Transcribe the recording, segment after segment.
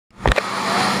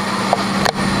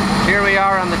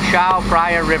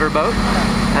Phraya riverboat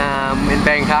in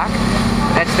Bangkok.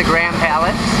 That's the Grand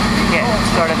Palace. You get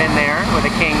sort of in there where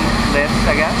the king lives,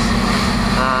 I guess.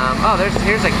 Oh,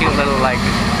 here's a cute little like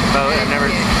boat. I've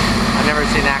never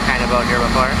seen that kind of boat here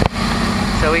before.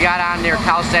 So we got on near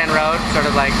Khao San Road, sort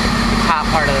of like the top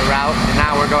part of the route, and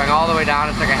now we're going all the way down.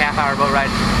 It's like a half-hour boat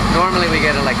ride. Normally we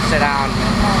get to like sit down.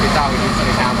 We thought we'd be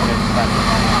sitting down for this,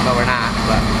 but we're not.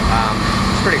 But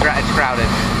it's pretty it's crowded.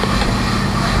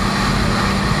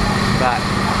 But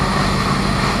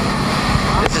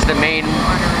this is the main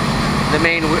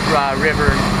river,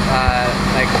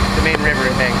 like the main river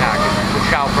in Bangkok, the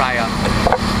Chao Phraya.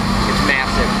 It's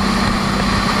massive.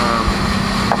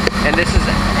 And this is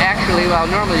actually, well,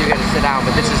 normally you get to sit down,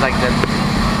 but this is like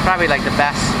probably like the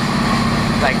best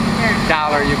like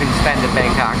dollar you can spend in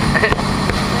Bangkok.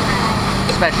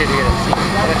 Especially if you get a seat.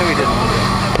 I think we did.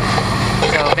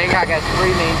 So Bangkok has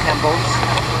 3 main temples.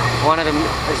 One of them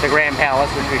is the Grand Palace,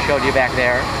 which we showed you back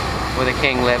there, where the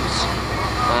king lives.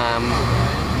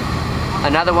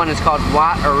 Another one is called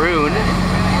Wat Arun,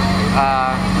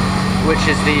 which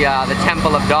is the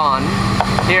Temple of Dawn.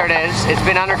 Here it is. It's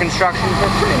been under construction for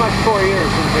pretty much 4 years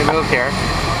since we moved here.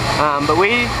 But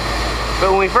when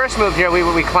we first moved here,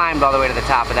 we climbed all the way to the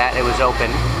top of that. It was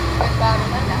open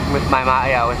with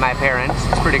my parents.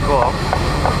 It's pretty cool.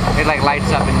 It like lights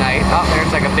up at night. Oh,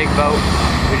 there's like a big boat.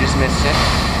 We just missed it.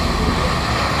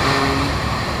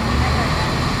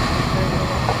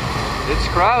 It's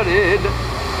crowded.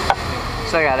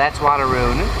 So yeah, that's Wat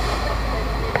Arun.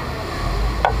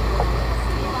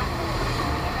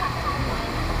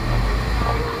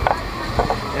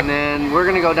 And then we're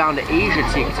gonna go down to Asia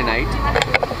Teak tonight,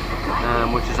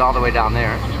 which is all the way down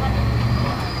there.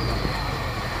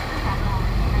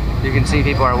 You can see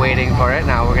people are waiting for it.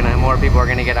 Now more people are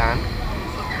gonna get on.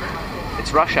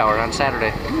 It's rush hour on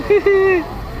Saturday.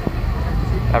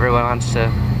 Everyone wants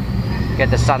to get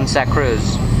the sunset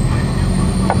cruise.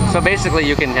 So basically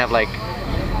you can have like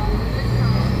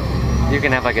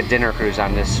a dinner cruise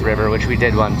on this river, which we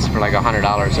did once for like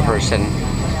 $100 a person.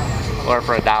 Or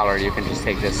for $1 you can just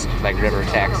take this like river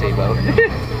taxi boat.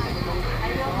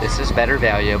 This is better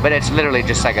value, but it's literally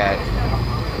just like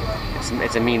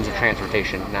it's a means of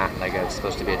transportation, not like it's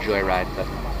supposed to be a joyride. But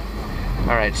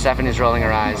all right, Stephanie's rolling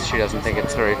her eyes. She doesn't think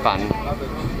it's very fun.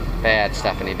 Bad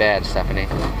Stephanie, bad Stephanie.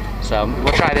 So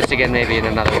we'll try this again maybe in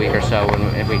another week or so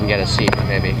if we can get a seat,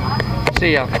 maybe.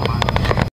 See ya.